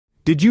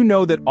Did you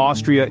know that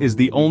Austria is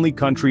the only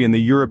country in the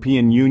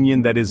European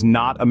Union that is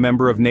not a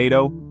member of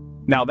NATO?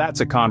 Now that's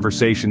a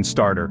conversation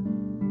starter.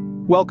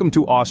 Welcome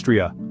to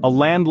Austria, a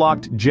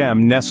landlocked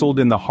gem nestled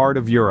in the heart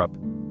of Europe.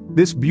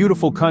 This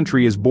beautiful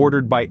country is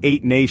bordered by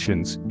 8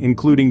 nations,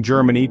 including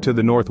Germany to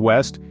the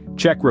northwest,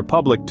 Czech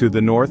Republic to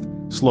the north,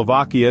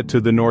 Slovakia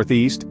to the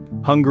northeast,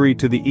 Hungary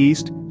to the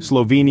east,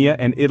 Slovenia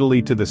and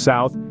Italy to the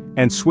south,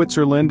 and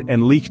Switzerland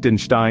and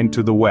Liechtenstein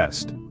to the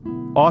west.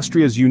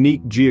 Austria's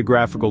unique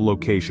geographical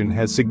location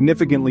has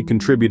significantly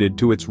contributed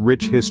to its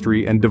rich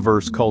history and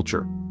diverse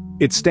culture.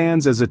 It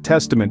stands as a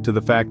testament to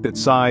the fact that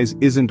size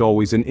isn't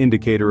always an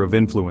indicator of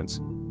influence.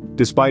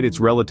 Despite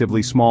its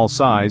relatively small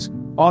size,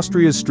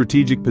 Austria's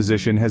strategic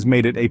position has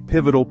made it a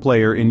pivotal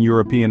player in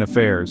European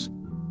affairs.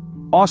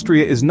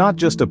 Austria is not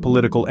just a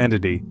political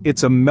entity,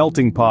 it's a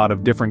melting pot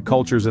of different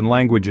cultures and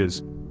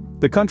languages.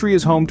 The country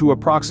is home to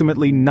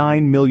approximately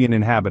 9 million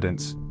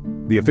inhabitants.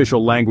 The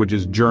official language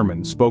is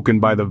German, spoken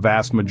by the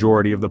vast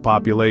majority of the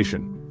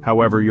population.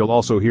 However, you'll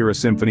also hear a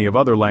symphony of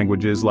other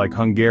languages like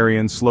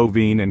Hungarian,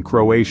 Slovene, and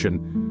Croatian,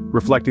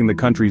 reflecting the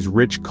country's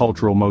rich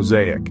cultural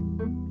mosaic.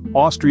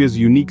 Austria's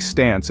unique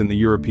stance in the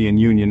European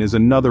Union is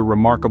another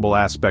remarkable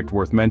aspect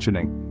worth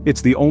mentioning.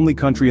 It's the only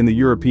country in the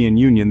European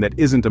Union that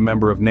isn't a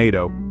member of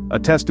NATO, a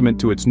testament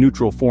to its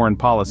neutral foreign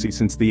policy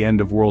since the end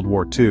of World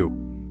War II.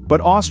 But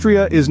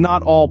Austria is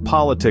not all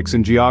politics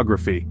and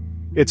geography.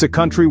 It's a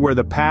country where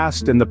the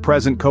past and the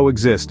present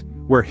coexist,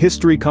 where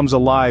history comes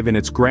alive in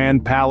its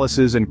grand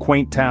palaces and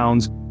quaint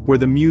towns, where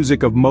the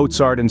music of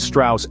Mozart and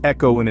Strauss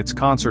echo in its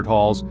concert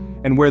halls,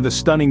 and where the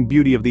stunning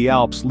beauty of the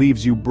Alps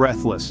leaves you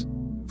breathless.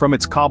 From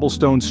its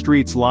cobblestone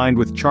streets lined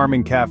with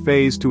charming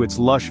cafes to its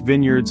lush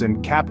vineyards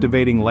and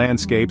captivating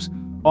landscapes,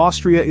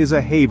 Austria is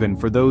a haven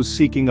for those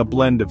seeking a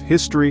blend of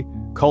history,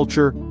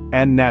 culture,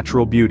 and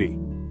natural beauty.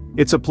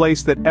 It's a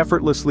place that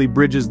effortlessly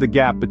bridges the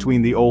gap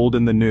between the old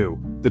and the new,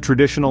 the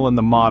traditional and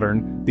the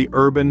modern, the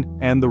urban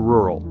and the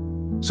rural.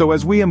 So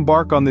as we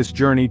embark on this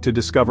journey to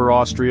discover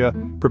Austria,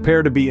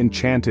 prepare to be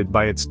enchanted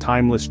by its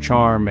timeless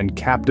charm and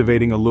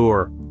captivating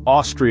allure.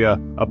 Austria,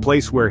 a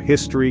place where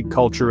history,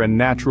 culture, and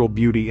natural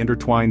beauty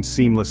intertwine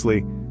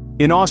seamlessly.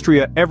 In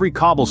Austria, every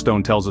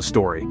cobblestone tells a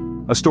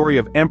story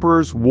of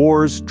emperors,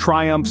 wars,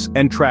 triumphs,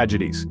 and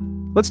tragedies.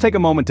 Let's take a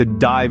moment to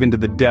dive into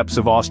the depths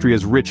of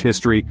Austria's rich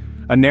history,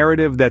 a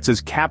narrative that's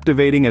as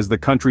captivating as the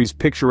country's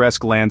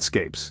picturesque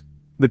landscapes.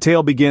 The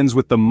tale begins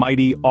with the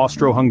mighty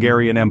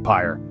Austro-Hungarian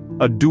Empire,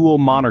 a dual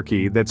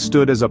monarchy that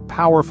stood as a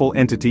powerful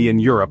entity in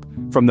Europe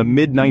from the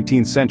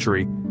mid-19th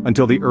century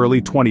until the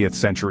early 20th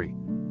century.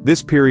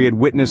 This period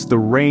witnessed the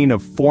reign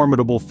of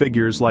formidable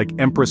figures like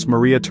Empress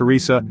Maria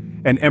Theresa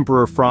and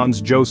Emperor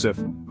Franz Joseph,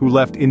 who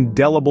left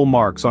indelible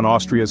marks on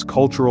Austria's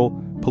cultural,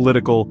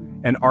 political,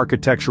 and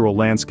architectural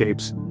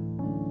landscapes.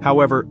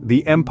 However,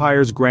 the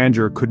empire's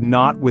grandeur could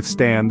not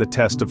withstand the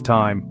test of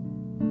time.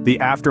 The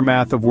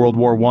aftermath of World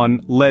War I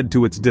led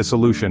to its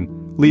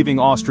dissolution, leaving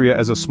Austria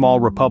as a small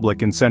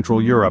republic in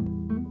Central Europe.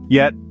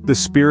 Yet, the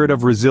spirit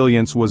of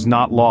resilience was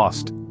not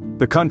lost.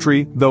 The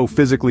country, though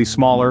physically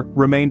smaller,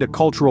 remained a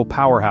cultural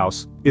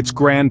powerhouse, its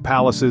grand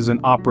palaces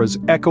and operas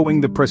echoing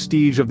the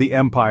prestige of the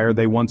empire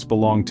they once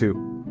belonged to.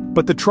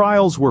 But the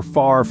trials were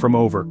far from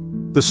over.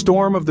 The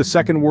storm of the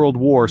Second World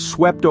War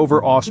swept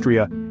over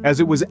Austria as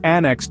it was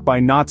annexed by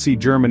Nazi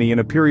Germany in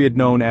a period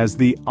known as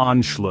the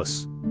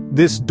Anschluss.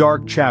 This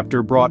dark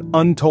chapter brought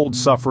untold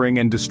suffering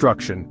and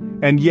destruction,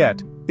 and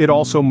yet, it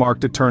also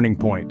marked a turning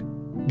point.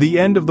 The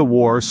end of the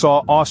war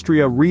saw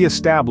Austria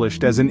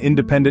re-established as an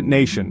independent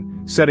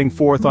nation, setting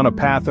forth on a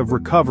path of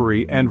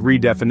recovery and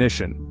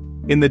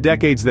redefinition. In the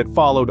decades that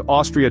followed,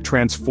 Austria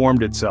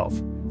transformed itself.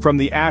 From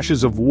the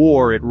ashes of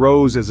war, it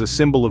rose as a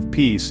symbol of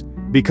peace,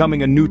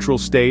 becoming a neutral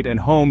state and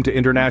home to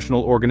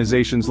international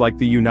organizations like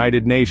the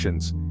United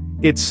Nations.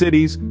 Its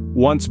cities,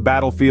 once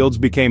battlefields,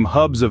 became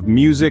hubs of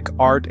music,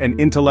 art, and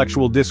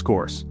intellectual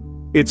discourse.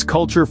 Its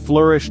culture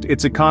flourished,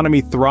 its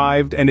economy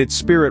thrived, and its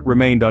spirit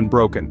remained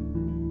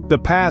unbroken. The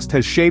past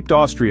has shaped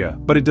Austria,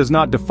 but it does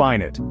not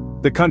define it.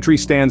 The country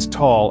stands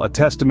tall, a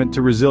testament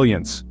to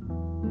resilience.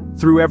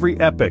 Through every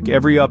epoch,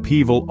 every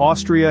upheaval,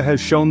 Austria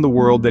has shown the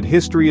world that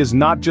history is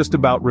not just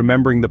about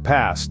remembering the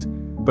past,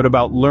 but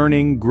about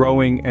learning,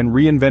 growing, and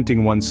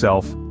reinventing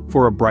oneself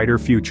for a brighter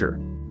future.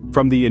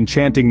 From the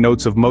enchanting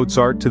notes of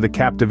Mozart to the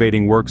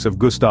captivating works of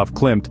Gustav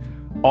Klimt,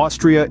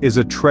 Austria is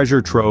a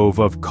treasure trove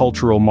of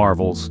cultural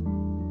marvels.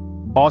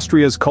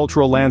 Austria's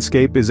cultural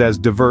landscape is as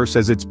diverse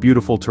as its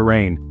beautiful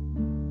terrain.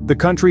 The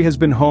country has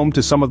been home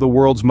to some of the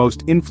world's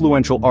most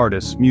influential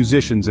artists,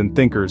 musicians, and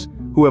thinkers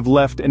who have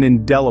left an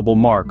indelible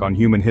mark on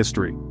human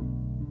history.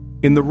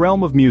 In the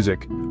realm of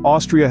music,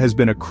 Austria has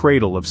been a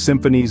cradle of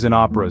symphonies and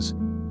operas.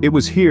 It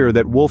was here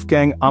that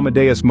Wolfgang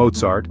Amadeus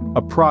Mozart,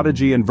 a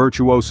prodigy and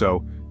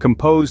virtuoso,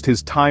 composed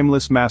his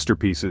timeless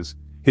masterpieces.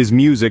 His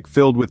music,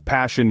 filled with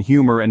passion,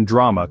 humor, and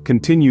drama,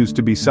 continues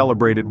to be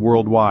celebrated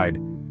worldwide.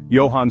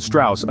 Johann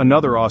Strauss,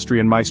 another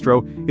Austrian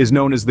maestro, is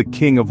known as the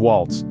King of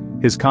Waltz,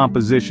 his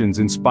compositions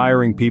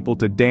inspiring people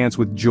to dance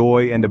with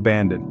joy and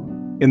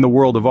abandon. In the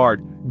world of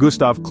art,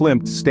 Gustav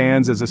Klimt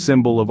stands as a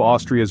symbol of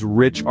Austria's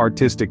rich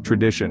artistic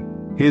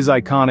tradition. His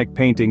iconic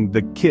painting,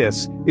 The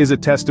Kiss, is a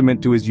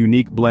testament to his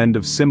unique blend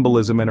of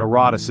symbolism and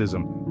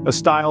eroticism, a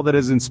style that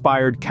has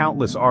inspired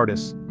countless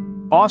artists.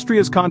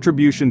 Austria's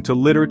contribution to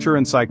literature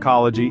and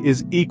psychology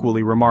is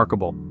equally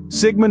remarkable.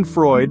 Sigmund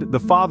Freud, the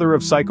father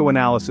of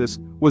psychoanalysis,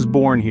 was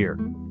born here.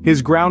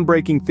 His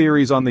groundbreaking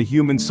theories on the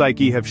human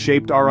psyche have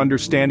shaped our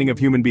understanding of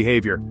human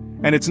behavior.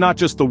 And it's not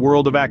just the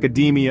world of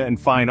academia and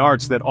fine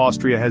arts that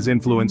Austria has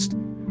influenced.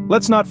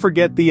 Let's not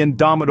forget the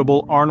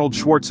indomitable Arnold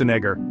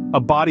Schwarzenegger,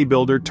 a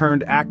bodybuilder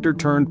turned actor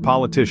turned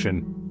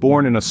politician.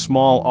 Born in a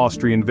small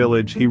Austrian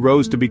village, he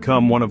rose to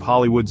become one of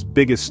Hollywood's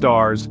biggest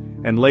stars,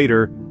 and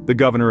later, the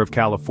governor of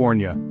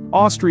California.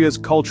 Austria's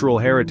cultural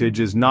heritage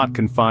is not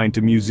confined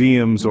to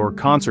museums or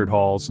concert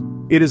halls.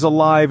 It is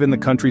alive in the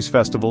country's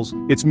festivals,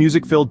 its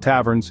music-filled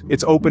taverns,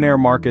 its open-air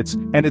markets,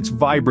 and its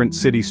vibrant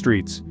city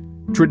streets.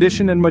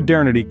 Tradition and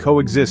modernity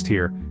coexist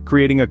here,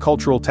 creating a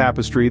cultural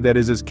tapestry that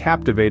is as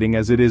captivating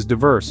as it is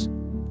diverse.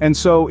 And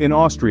so, in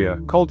Austria,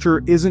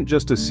 culture isn't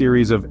just a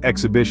series of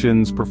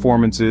exhibitions,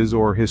 performances,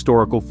 or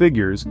historical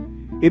figures.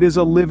 It is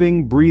a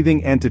living,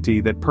 breathing entity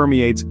that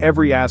permeates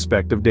every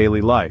aspect of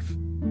daily life.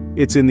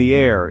 It's in the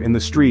air, in the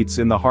streets,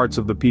 in the hearts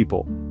of the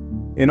people.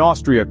 In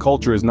Austria,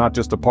 culture is not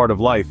just a part of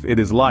life, it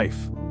is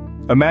life.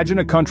 Imagine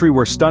a country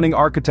where stunning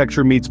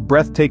architecture meets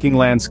breathtaking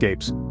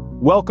landscapes.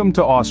 Welcome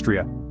to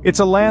Austria. It's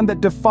a land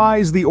that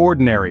defies the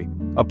ordinary,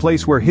 a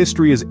place where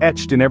history is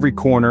etched in every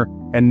corner,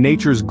 and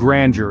nature's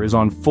grandeur is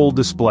on full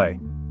display.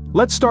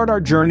 Let's start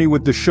our journey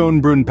with the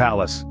Schönbrunn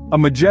Palace, a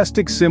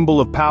majestic symbol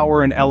of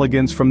power and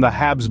elegance from the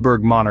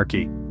Habsburg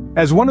monarchy.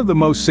 As one of the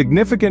most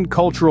significant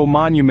cultural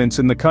monuments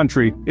in the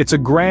country, it's a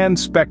grand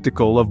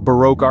spectacle of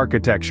Baroque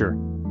architecture.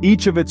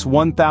 Each of its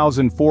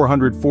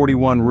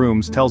 1,441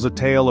 rooms tells a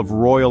tale of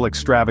royal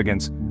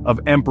extravagance, of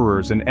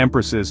emperors and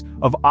empresses,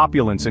 of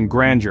opulence and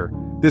grandeur.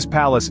 This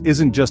palace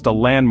isn't just a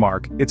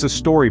landmark, it's a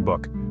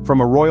storybook, from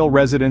a royal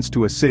residence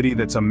to a city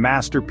that's a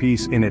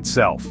masterpiece in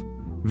itself.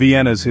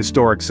 Vienna's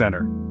historic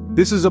center.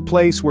 This is a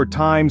place where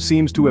time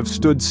seems to have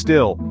stood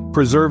still,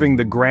 preserving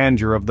the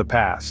grandeur of the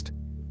past.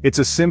 It's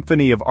a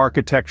symphony of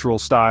architectural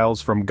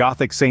styles from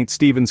Gothic St.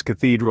 Stephen's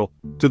Cathedral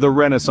to the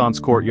Renaissance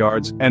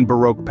courtyards and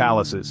Baroque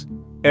palaces.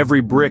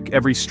 Every brick,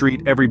 every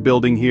street, every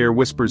building here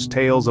whispers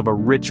tales of a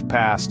rich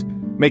past,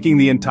 making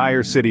the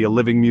entire city a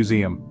living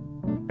museum.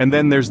 And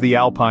then there's the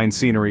alpine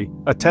scenery,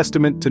 a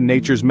testament to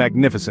nature's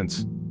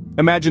magnificence.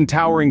 Imagine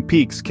towering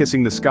peaks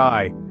kissing the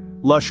sky,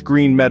 lush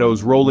green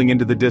meadows rolling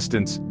into the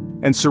distance,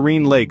 and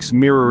serene lakes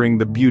mirroring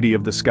the beauty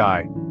of the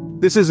sky.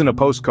 This isn't a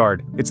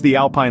postcard, it's the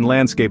alpine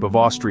landscape of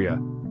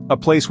Austria, a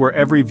place where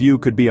every view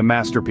could be a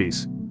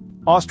masterpiece.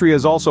 Austria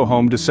is also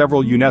home to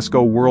several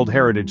UNESCO World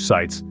Heritage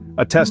Sites,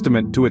 a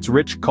testament to its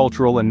rich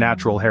cultural and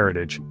natural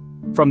heritage.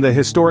 From the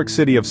historic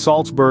city of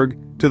Salzburg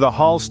to the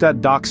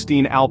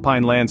Hallstatt-Dockstein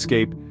alpine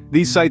landscape,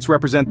 these sites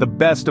represent the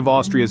best of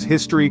Austria's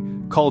history,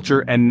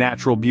 culture, and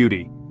natural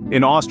beauty.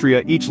 In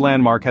Austria, each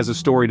landmark has a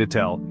story to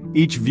tell,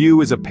 each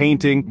view is a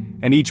painting,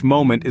 and each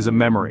moment is a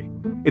memory.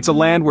 It's a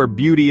land where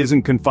beauty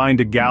isn't confined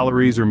to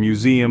galleries or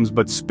museums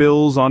but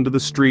spills onto the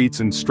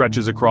streets and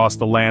stretches across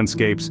the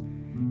landscapes.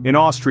 In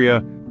Austria,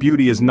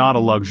 beauty is not a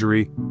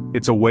luxury,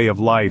 it's a way of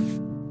life.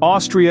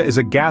 Austria is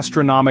a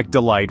gastronomic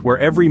delight where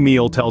every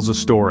meal tells a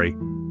story.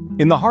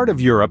 In the heart of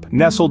Europe,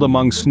 nestled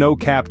among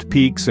snow-capped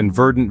peaks and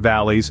verdant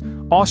valleys,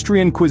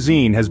 Austrian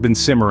cuisine has been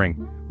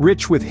simmering,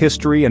 rich with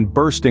history and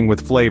bursting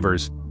with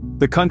flavors.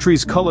 The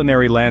country's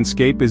culinary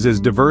landscape is as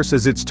diverse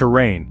as its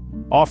terrain,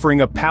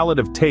 offering a palette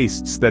of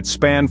tastes that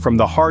span from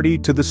the hearty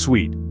to the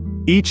sweet.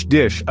 Each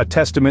dish a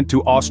testament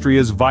to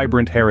Austria's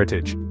vibrant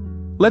heritage.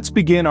 Let's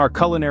begin our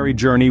culinary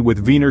journey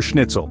with Wiener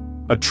Schnitzel,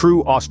 a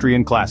true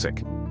Austrian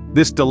classic.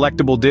 This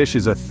delectable dish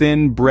is a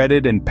thin,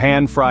 breaded and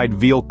pan-fried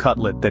veal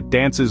cutlet that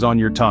dances on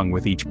your tongue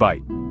with each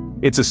bite.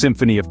 It's a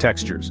symphony of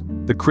textures,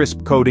 the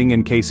crisp coating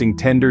encasing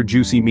tender,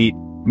 juicy meat,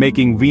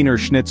 making Wiener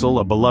Schnitzel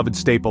a beloved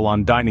staple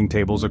on dining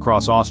tables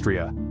across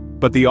Austria.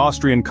 But the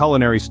Austrian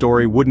culinary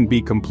story wouldn't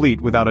be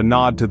complete without a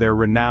nod to their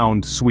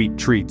renowned sweet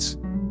treats.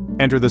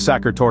 Enter the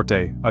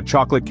Sachertorte, a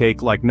chocolate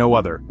cake like no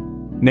other.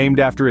 Named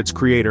after its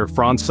creator,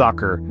 Franz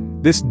Sacher,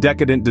 this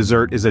decadent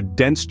dessert is a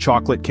dense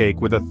chocolate cake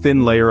with a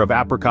thin layer of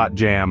apricot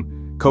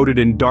jam, coated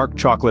in dark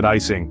chocolate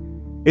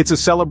icing. It's a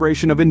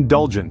celebration of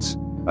indulgence,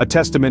 a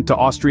testament to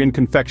Austrian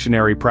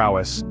confectionery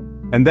prowess.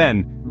 And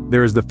then,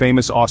 there is the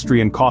famous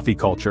Austrian coffee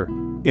culture.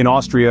 In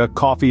Austria,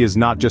 coffee is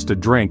not just a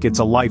drink, it's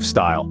a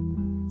lifestyle.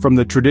 From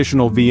the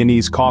traditional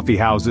Viennese coffee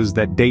houses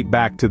that date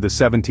back to the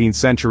 17th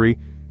century,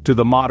 to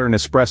the modern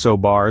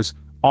espresso bars,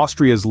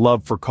 Austria's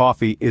love for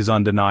coffee is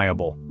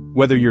undeniable.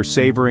 Whether you're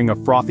savoring a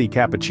frothy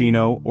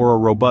cappuccino or a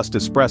robust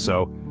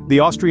espresso, the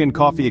Austrian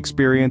coffee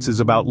experience is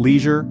about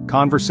leisure,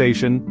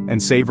 conversation,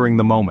 and savoring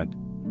the moment.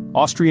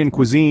 Austrian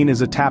cuisine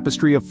is a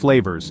tapestry of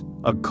flavors,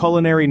 a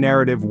culinary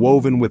narrative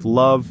woven with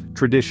love,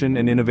 tradition,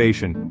 and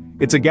innovation.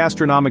 It's a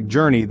gastronomic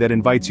journey that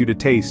invites you to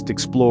taste,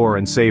 explore,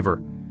 and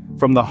savor.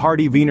 From the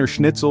hearty Wiener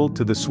Schnitzel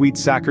to the sweet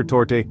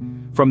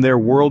Sachertorte, from their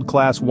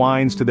world-class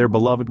wines to their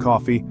beloved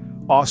coffee,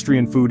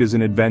 Austrian food is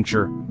an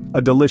adventure,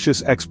 a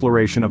delicious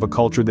exploration of a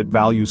culture that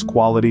values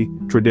quality,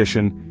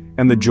 tradition,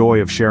 and the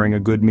joy of sharing a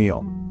good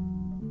meal.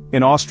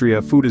 In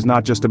Austria, food is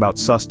not just about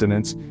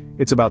sustenance,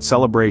 it's about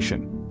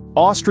celebration.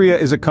 Austria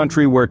is a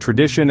country where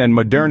tradition and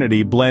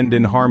modernity blend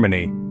in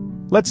harmony.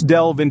 Let's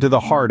delve into the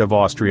heart of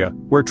Austria,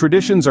 where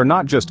traditions are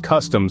not just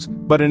customs,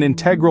 but an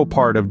integral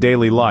part of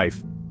daily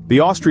life. The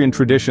Austrian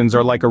traditions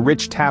are like a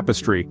rich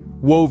tapestry,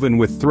 woven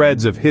with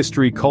threads of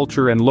history,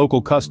 culture, and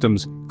local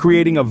customs,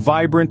 creating a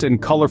vibrant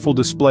and colorful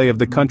display of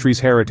the country's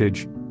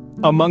heritage.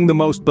 Among the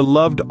most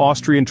beloved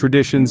Austrian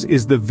traditions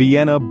is the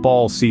Vienna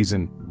ball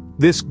season.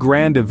 This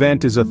grand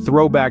event is a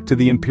throwback to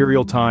the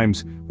imperial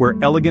times, where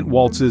elegant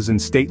waltzes and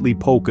stately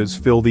polkas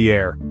fill the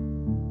air.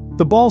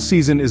 The ball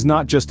season is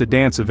not just a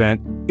dance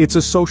event, it's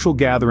a social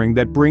gathering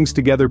that brings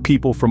together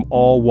people from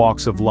all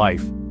walks of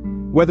life.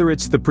 Whether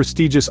it's the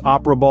prestigious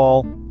opera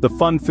ball, the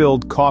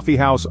fun-filled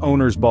coffeehouse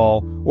owner's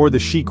ball, or the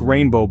chic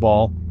rainbow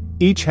ball,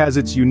 each has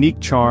its unique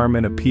charm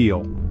and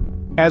appeal.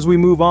 As we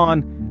move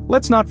on,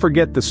 let's not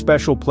forget the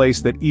special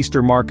place that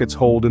Easter markets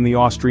hold in the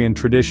Austrian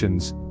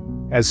traditions.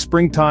 As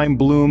springtime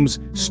blooms,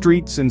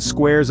 streets and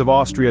squares of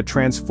Austria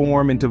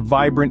transform into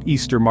vibrant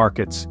Easter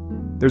markets.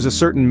 There's a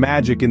certain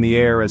magic in the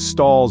air as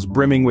stalls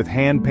brimming with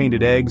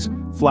hand-painted eggs,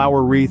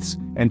 flower wreaths,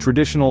 and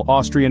traditional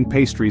Austrian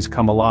pastries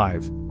come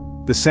alive.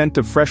 The scent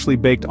of freshly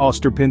baked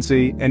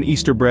Osterpinse and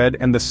Easter bread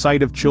and the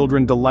sight of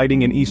children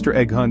delighting in Easter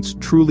egg hunts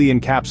truly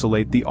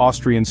encapsulate the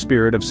Austrian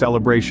spirit of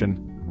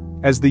celebration.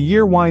 As the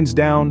year winds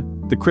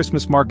down, the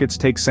Christmas markets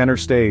take center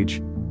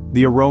stage.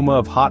 The aroma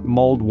of hot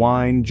mulled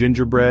wine,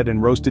 gingerbread,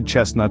 and roasted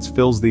chestnuts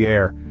fills the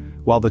air,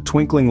 while the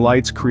twinkling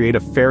lights create a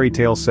fairy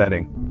tale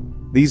setting.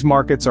 These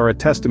markets are a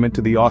testament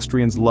to the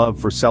Austrians' love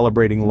for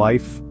celebrating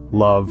life,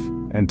 love,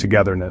 and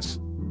togetherness.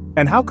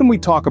 And how can we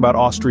talk about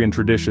Austrian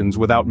traditions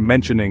without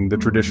mentioning the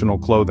traditional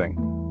clothing?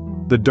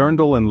 The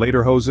Dirndl and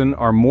lederhosen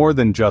are more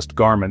than just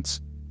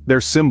garments. They're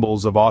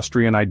symbols of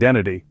Austrian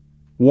identity.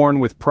 Worn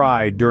with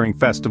pride during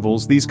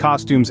festivals, these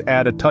costumes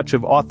add a touch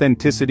of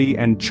authenticity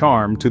and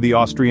charm to the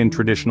Austrian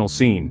traditional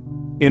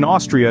scene. In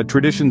Austria,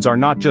 traditions are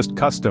not just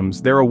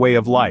customs, they're a way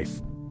of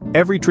life.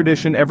 Every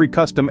tradition, every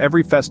custom,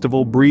 every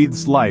festival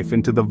breathes life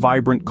into the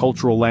vibrant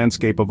cultural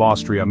landscape of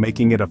Austria,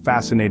 making it a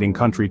fascinating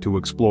country to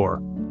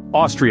explore.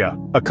 Austria,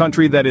 a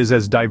country that is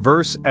as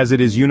diverse as it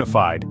is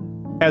unified.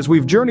 As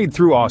we've journeyed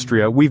through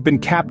Austria, we've been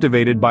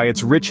captivated by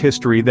its rich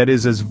history that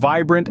is as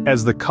vibrant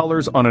as the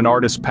colors on an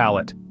artist's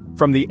palette.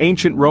 From the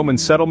ancient Roman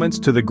settlements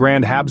to the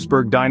Grand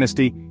Habsburg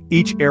dynasty,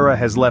 each era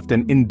has left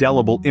an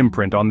indelible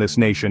imprint on this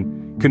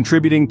nation,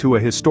 contributing to a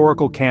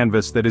historical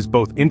canvas that is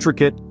both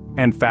intricate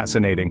and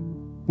fascinating.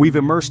 We've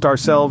immersed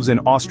ourselves in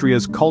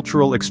Austria's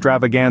cultural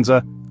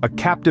extravaganza, a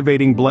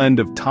captivating blend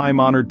of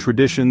time-honored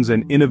traditions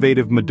and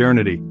innovative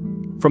modernity.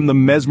 From the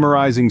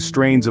mesmerizing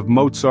strains of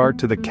Mozart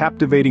to the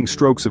captivating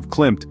strokes of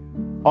Klimt,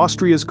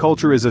 Austria's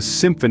culture is a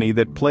symphony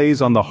that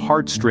plays on the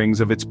heartstrings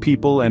of its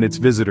people and its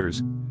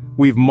visitors.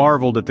 We've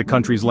marveled at the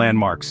country's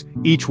landmarks,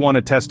 each one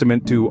a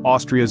testament to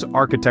Austria's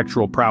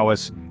architectural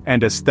prowess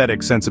and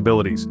aesthetic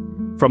sensibilities.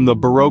 From the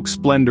Baroque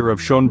splendor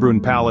of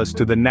Schönbrunn Palace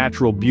to the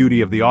natural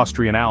beauty of the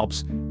Austrian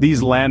Alps,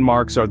 these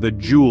landmarks are the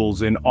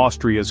jewels in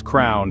Austria's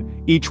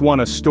crown, each one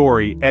a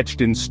story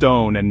etched in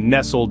stone and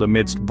nestled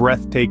amidst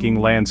breathtaking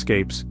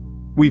landscapes.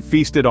 We've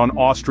feasted on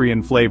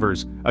Austrian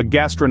flavors, a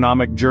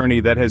gastronomic journey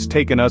that has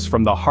taken us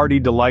from the hearty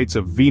delights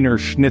of Wiener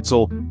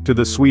Schnitzel to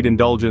the sweet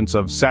indulgence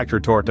of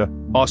Sachertorte.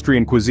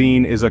 Austrian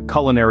cuisine is a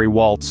culinary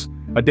waltz,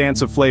 a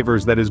dance of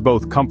flavors that is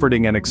both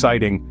comforting and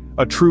exciting,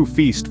 a true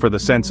feast for the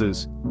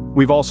senses.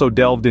 We've also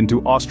delved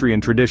into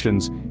Austrian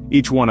traditions,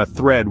 each one a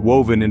thread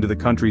woven into the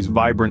country's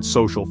vibrant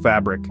social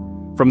fabric.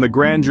 From the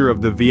grandeur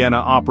of the Vienna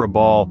Opera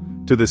Ball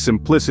to the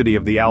simplicity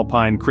of the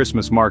Alpine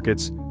Christmas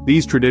markets,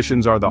 these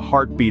traditions are the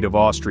heartbeat of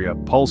Austria,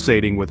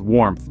 pulsating with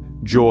warmth,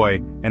 joy,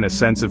 and a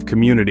sense of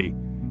community.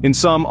 In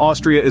sum,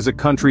 Austria is a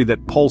country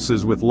that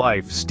pulses with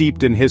life,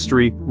 steeped in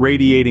history,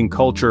 radiating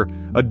culture,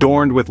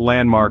 adorned with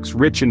landmarks,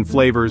 rich in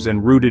flavors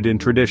and rooted in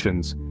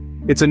traditions.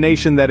 It's a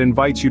nation that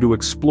invites you to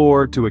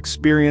explore, to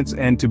experience,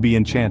 and to be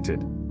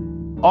enchanted.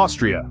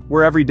 Austria,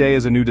 where every day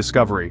is a new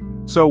discovery.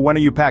 So when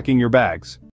are you packing your bags?